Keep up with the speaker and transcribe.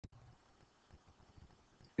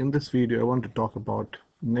in this video I want to talk about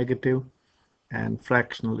negative and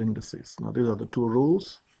fractional indices. Now these are the two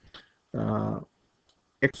rules.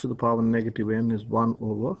 X to the power negative n is 1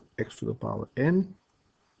 over x to the power n.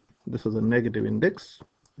 This is a negative index.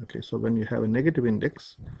 Okay, so when you have a negative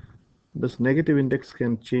index, this negative index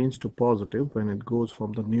can change to positive when it goes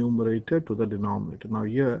from the numerator to the denominator. Now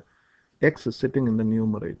here x is sitting in the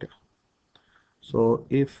numerator. So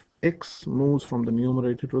if x moves from the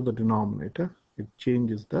numerator to the denominator, it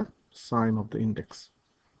changes the sign of the index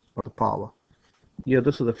or the power. Here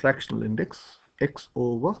this is a fractional index. X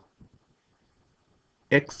over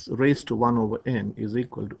x raised to 1 over n is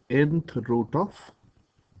equal to nth root of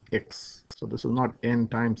x. So this is not n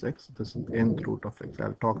times x, this is nth root of x.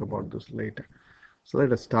 I'll talk about this later. So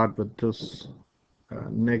let us start with this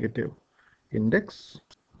negative index.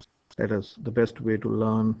 That is the best way to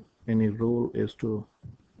learn any rule is to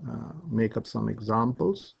make up some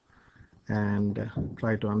examples and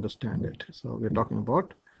try to understand it. So we're talking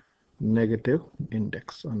about negative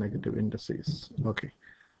index or negative indices. Okay,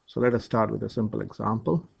 so let us start with a simple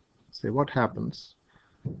example. Say what happens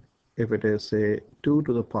if it is say 2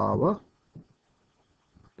 to the power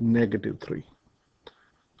negative 3.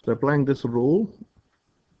 So applying this rule,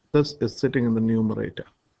 this is sitting in the numerator.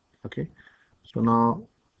 Okay, so now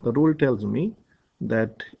the rule tells me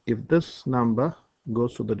that if this number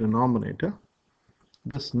goes to the denominator,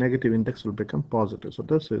 this negative index will become positive. So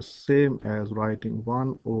this is same as writing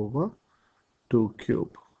 1 over 2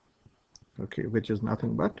 cube. Okay, which is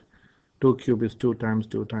nothing but 2 cube is 2 times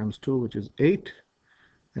 2 times 2, which is 8,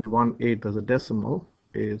 and 1/8 as a decimal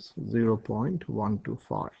is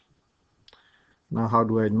 0.125. Now how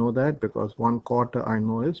do I know that? Because 1/4 I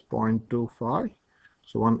know is 0.25,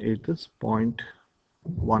 so 1/8 is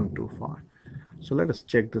 0.125. So let us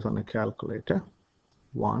check this on a calculator.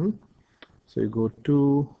 1, so you go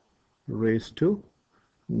 2 raised to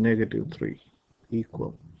negative 3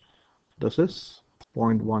 equal, this is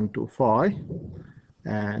 0.125,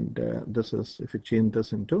 and this is, if you change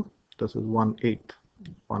this into, this is 1/8.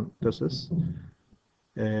 This is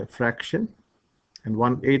a fraction, and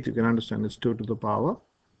 1/8 you can understand is 2 to the power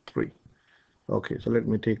 3. Okay, so let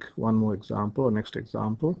me take one more example, next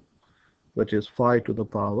example, which is 5 to the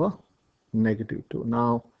power negative 2.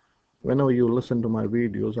 Now whenever you listen to my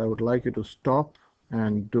videos, I would like you to stop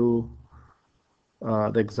and do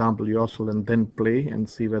the example yourself and then play and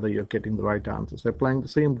see whether you're getting the right answer. So applying the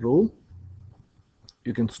same rule,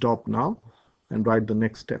 you can stop now and write the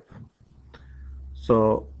next step.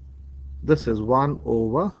 So this is 1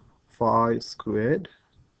 over 5 squared,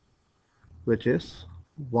 which is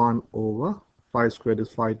 1 over 5 squared is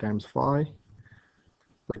 5 times 5,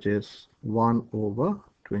 which is 1 over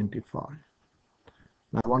 25.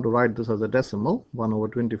 Now I want to write this as a decimal, 1 over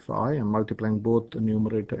 25. I'm multiplying both the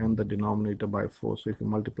numerator and the denominator by 4. So if you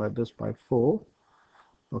multiply this by 4,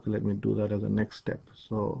 okay, let me do that as a next step.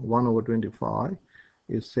 So 1 over 25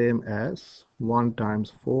 is same as 1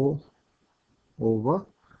 times 4 over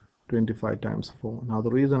 25 times 4. Now the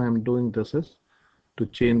reason I'm doing this is to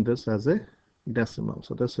change this as a decimal.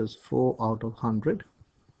 So this is 4 out of 100,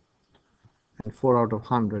 and 4 out of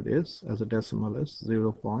 100 is, as a decimal, is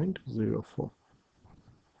 0.04.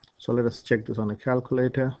 So let us check this on a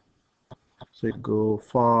calculator. So you go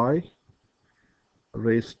 5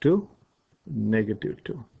 raised to negative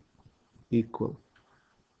 2 equal,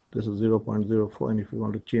 this is 0.04, and if you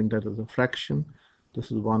want to change that as a fraction,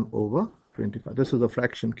 this is 1 over 25. This is the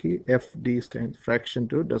fraction key. FD stands fraction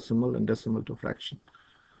to decimal and decimal to fraction.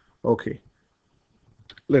 Okay,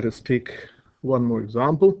 let us take one more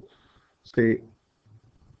example. Say,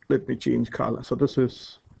 let me change color. So this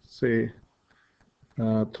is, say,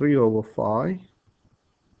 3 over 5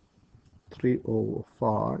 to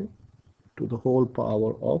the whole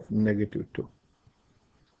power of negative 2.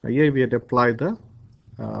 Now here we had applied the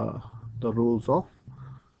rules of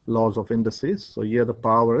laws of indices. So here the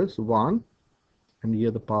power is 1 and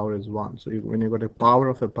here the power is 1. So when you got a power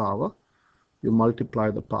of a power, you multiply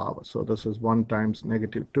the power. So this is 1 times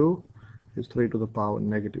negative 2 is 3 to the power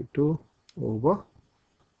negative 2 over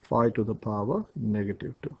 5 to the power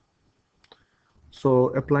negative 2. So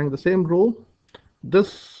applying the same rule,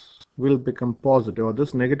 this will become positive, or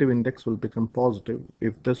this negative index will become positive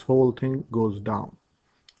if this whole thing goes down,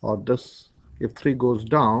 or this, if 3 goes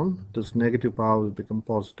down, this negative power will become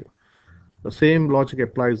positive. The same logic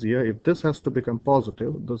applies here. If this has to become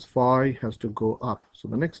positive, this 5 has to go up. So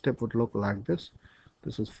the next step would look like this.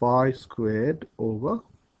 This is 5 squared over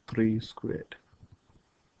 3 squared.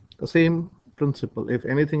 The same principle. If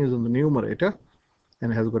anything is in the numerator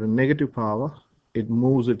and has got a negative power, it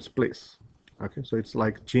moves its place. Okay, so it's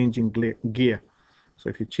like changing gear. So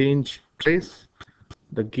if you change place,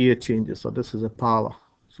 the gear changes. So this is a power.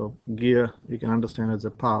 So gear you can understand as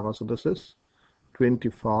a power. So this is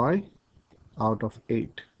 25 out of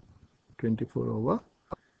 8. 24 over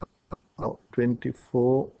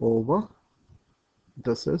 24 over,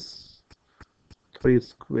 this is 3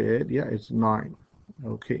 squared. Yeah, it's 9.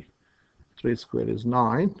 Okay, 3 squared is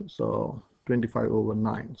 9. So 25 over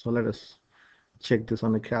 9. So let us check this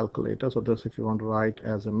on a calculator. So this, if you want to write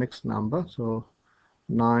as a mixed number, so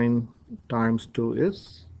 9 times 2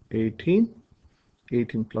 is 18.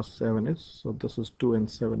 18 plus 7 is, so this is 2 and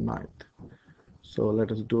 7 9th. So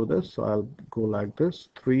let us do this. So I'll go like this: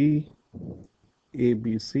 3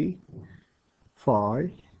 ABC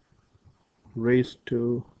 5 raised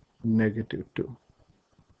to negative 2.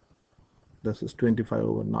 This is 25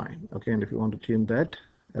 over 9. Okay, and if you want to change that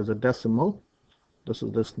as a decimal, this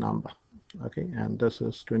is this number. Okay, and this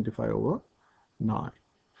is 25 over 9.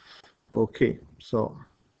 Okay, so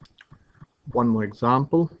one more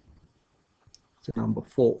example. So number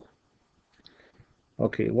 4.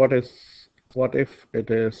 Okay, what if it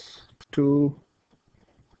is 2?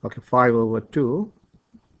 Okay, 5 over 2.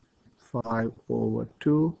 5 over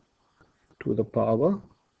 2 to the power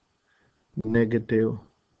negative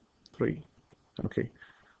 3. Okay,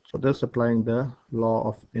 so this applying the law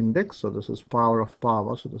of index. So this is power of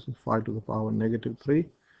power. So this is 5 to the power negative 3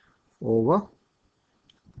 over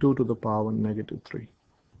 2 to the power negative 3.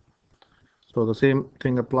 So the same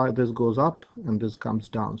thing apply. This goes up and this comes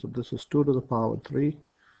down. So this is 2 to the power 3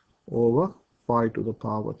 over 5 to the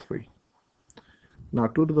power 3. Now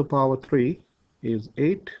 2 to the power 3 is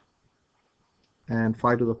 8 and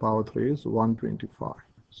 5 to the power 3 is 125.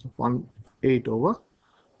 So 8 over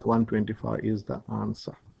 125 is the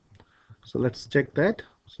answer. So let's check that.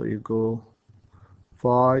 So you go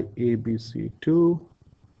 5ABC2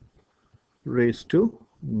 raised to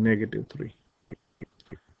negative 3.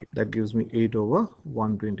 That gives me 8 over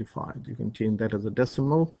 125. You can change that as a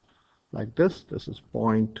decimal like this. This is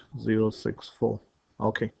 0.064.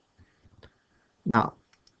 Okay. Now,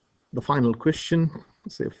 the final question,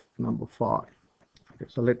 say number 5. Okay,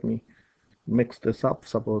 so let me mix this up.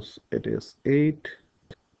 Suppose it is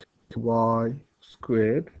 8y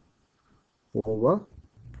squared over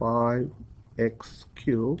 5x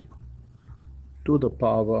cubed to the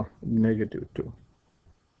power negative 2.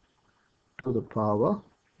 To the power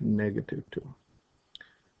negative 2.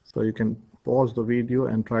 So you can pause the video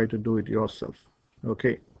and try to do it yourself.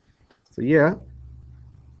 Okay, so yeah,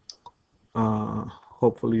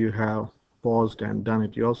 hopefully you have paused and done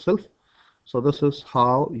it yourself. So this is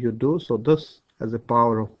how you do. So this has a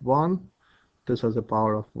power of 1, this has a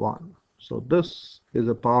power of 1. So this is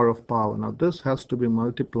a power of power. Now this has to be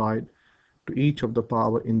multiplied to each of the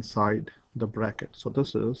power inside the bracket. So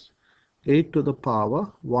this is 8 to the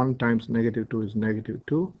power 1 times negative 2 is negative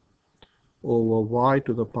 2 over y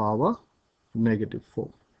to the power negative 4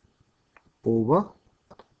 over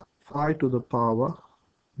 5 to the power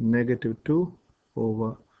negative 2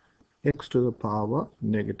 over x to the power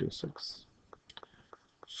negative 6.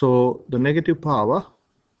 So the negative power,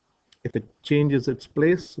 if it changes its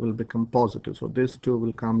place, will become positive. So this 2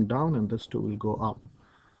 will come down and this 2 will go up.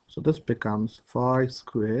 So this becomes 5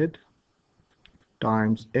 squared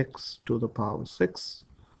times x to the power 6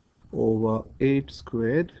 over 8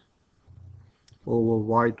 squared over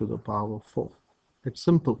y to the power 4. It's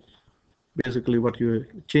simple. Basically what you're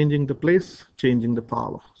changing the place, changing the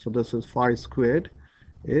power. So this is 5 squared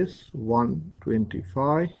is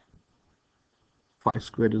 125. 5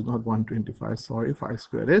 squared is not 125, sorry. 5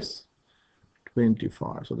 squared is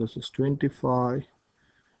 25. So this is 25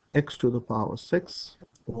 x to the power 6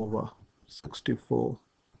 over 64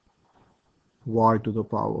 y to the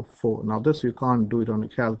power 4. Now this you can't do it on a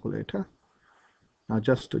calculator. Now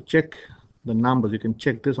just to check the numbers, you can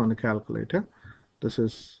check this on a calculator. This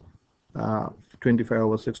is 25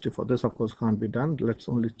 over 64. This of course can't be done. Let's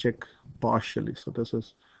only check partially. So this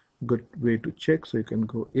is a good way to check. So you can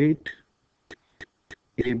go 8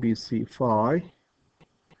 ABC 5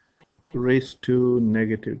 raised to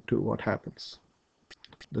negative 2. What happens?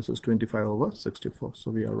 This is 25 over 64.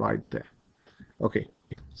 So we are right there. Okay,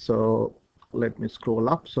 so let me scroll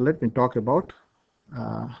up. So let me talk about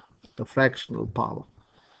the fractional power,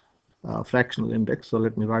 fractional index. So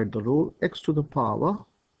let me write the rule. X to the power,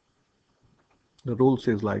 the rule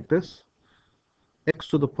says like this: x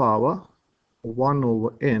to the power 1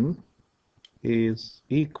 over n is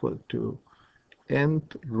equal to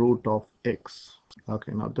nth root of x.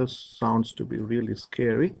 Okay, now this sounds to be really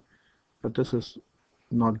scary, but this is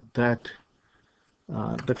not that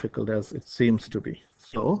difficult as it seems to be.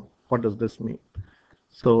 So what does this mean?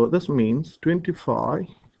 So this means 25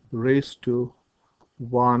 raised to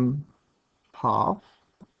 1/2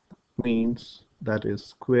 means that is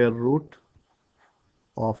square root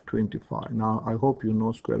of 25. Now I hope you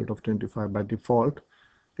know square root of 25 by default.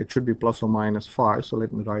 It should be plus or minus 5. So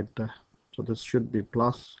let me write that. So this should be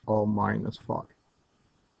plus or minus 5.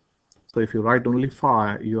 So if you write only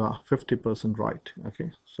 5, you are 50% right.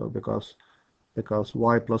 Okay. So because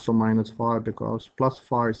why plus or minus 5? Because plus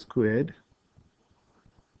 5 squared,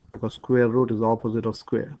 because square root is opposite of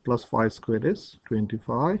square. Plus 5 squared is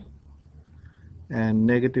 25, and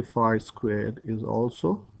negative 5 squared is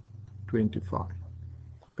also 25,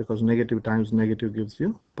 because negative times negative gives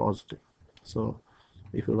you positive. So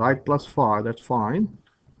if you write plus 5, that's fine.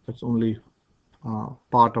 That's only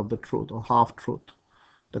part of the truth, or half truth.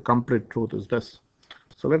 The complete truth is this.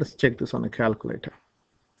 So let us check this on a calculator.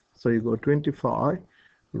 So you go 25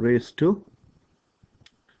 raised to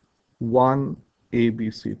 1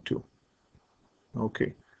 ABC2.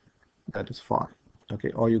 Okay, that is 5.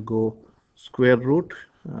 Okay, or you go square root,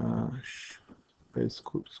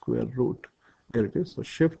 square root, there it is. So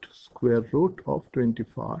shift square root of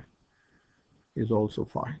 25 is also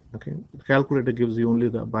 5. Okay, the calculator gives you only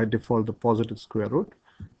the, by default, the positive square root,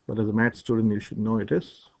 but as a math student you should know it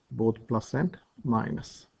is both plus and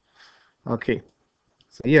minus. Okay,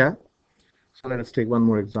 so yeah, so let us take one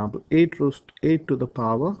more example. 8 to the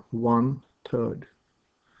power 1/3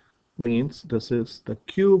 means this is the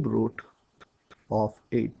cube root of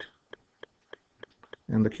 8,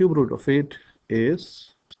 and the cube root of 8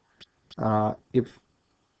 is if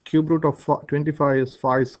cube root of 25 is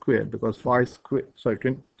 5 squared, because 5 square,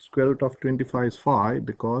 sorry, square root of 25 is 5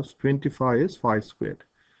 because 25 is 5 squared.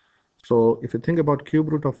 So if you think about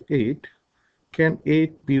cube root of 8, can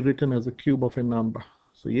 8 be written as a cube of a number?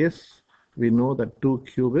 So yes, we know that 2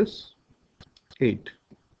 cube is 8.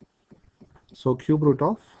 So cube root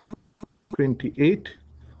of 28,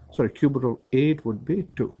 sorry, cube root of 8 would be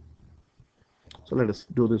 2. So let us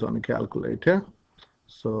do this on a calculator.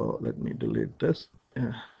 So let me delete this.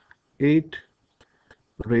 8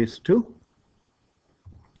 raised to,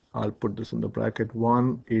 I'll put this in the bracket,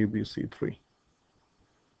 1 ABC3,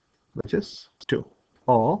 which is 2.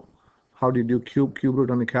 Or how did you cube root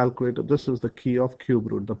on a calculator? This is the key of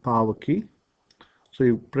cube root, the power key. So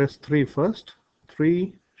you press 3 first,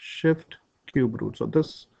 3 shift cube root. So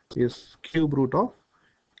this is cube root of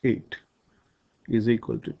 8 is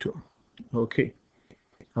equal to 2. Okay.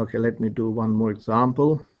 Okay, let me do one more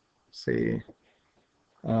example. Say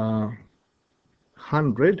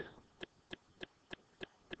 100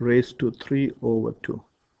 raised to 3/2.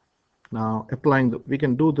 Now applying the, we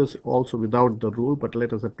can do this also without the rule, but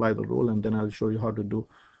let us apply the rule and then I'll show you how to do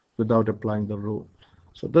without applying the rule.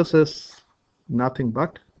 So this is nothing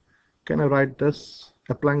but, can I write this,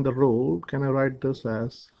 applying the rule, can I write this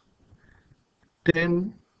as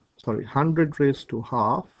 100 raised to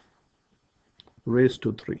half raised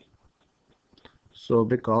to 3. So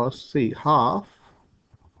because see, half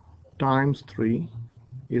times 3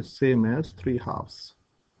 is same as 3 halves,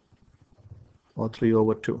 or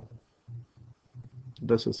 3/2.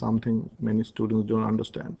 This is something many students don't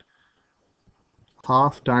understand.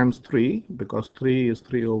 Half times 3, because 3 is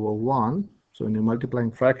 3/1. So when you're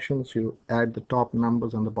multiplying fractions, you add the top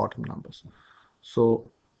numbers and the bottom numbers.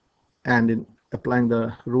 So, and in applying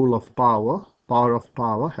the rule of power, power of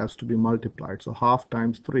power has to be multiplied. So half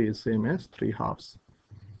times 3 is same as 3 halves.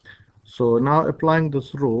 So now applying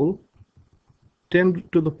this rule, 10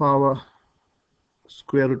 to the power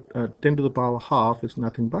square root, 10 to the power half is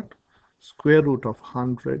nothing but square root of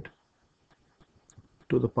 100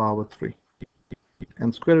 to the power 3.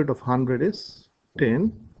 And square root of 100 is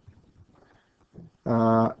 10.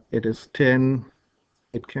 It is 10.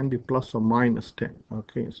 It can be plus or minus 10.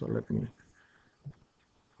 Okay, so let me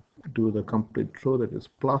do the complete row, that is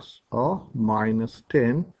plus or minus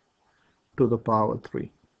 10 to the power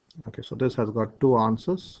 3. Okay, so this has got two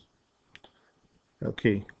answers.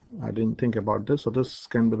 Okay, I didn't think about this. So this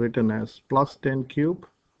can be written as plus 10 cube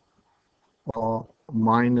or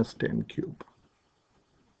minus 10 cube.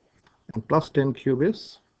 And plus 10 cube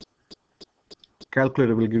is,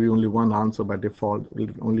 calculator will give you only one answer by default.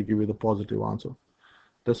 It will only give you the positive answer.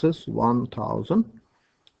 This is 1000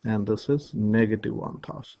 and this is negative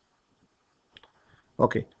 1000.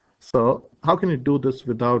 Okay, so how can you do this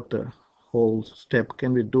without the whole step?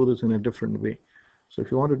 Can we do this in a different way? So if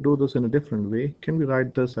you want to do this in a different way, can we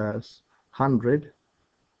write this as 100?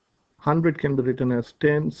 100 can be written as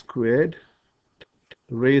 10 squared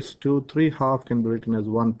raised to 3 half can be written as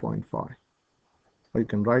 1.5. Or you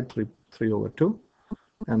can write 3/2.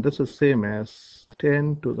 And this is same as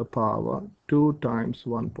 10 to the power 2 times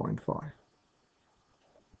 1.5.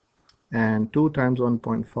 And 2 times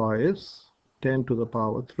 1.5 is 10 to the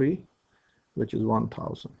power 3, which is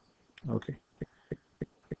 1000. Okay,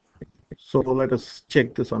 so let us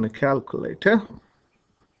check this on a calculator.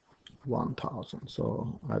 1000.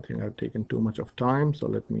 So I think I've taken too much of time, so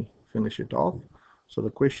let me finish it off. So the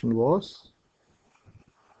question was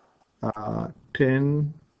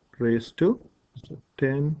 10 raised to, so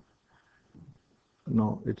 10,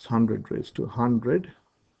 no, it's 100 raised to 100.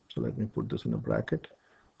 So let me put this in a bracket.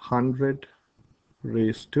 100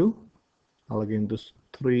 raised to, I'll again this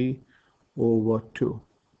 3 over 2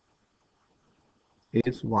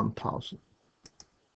 is 1000.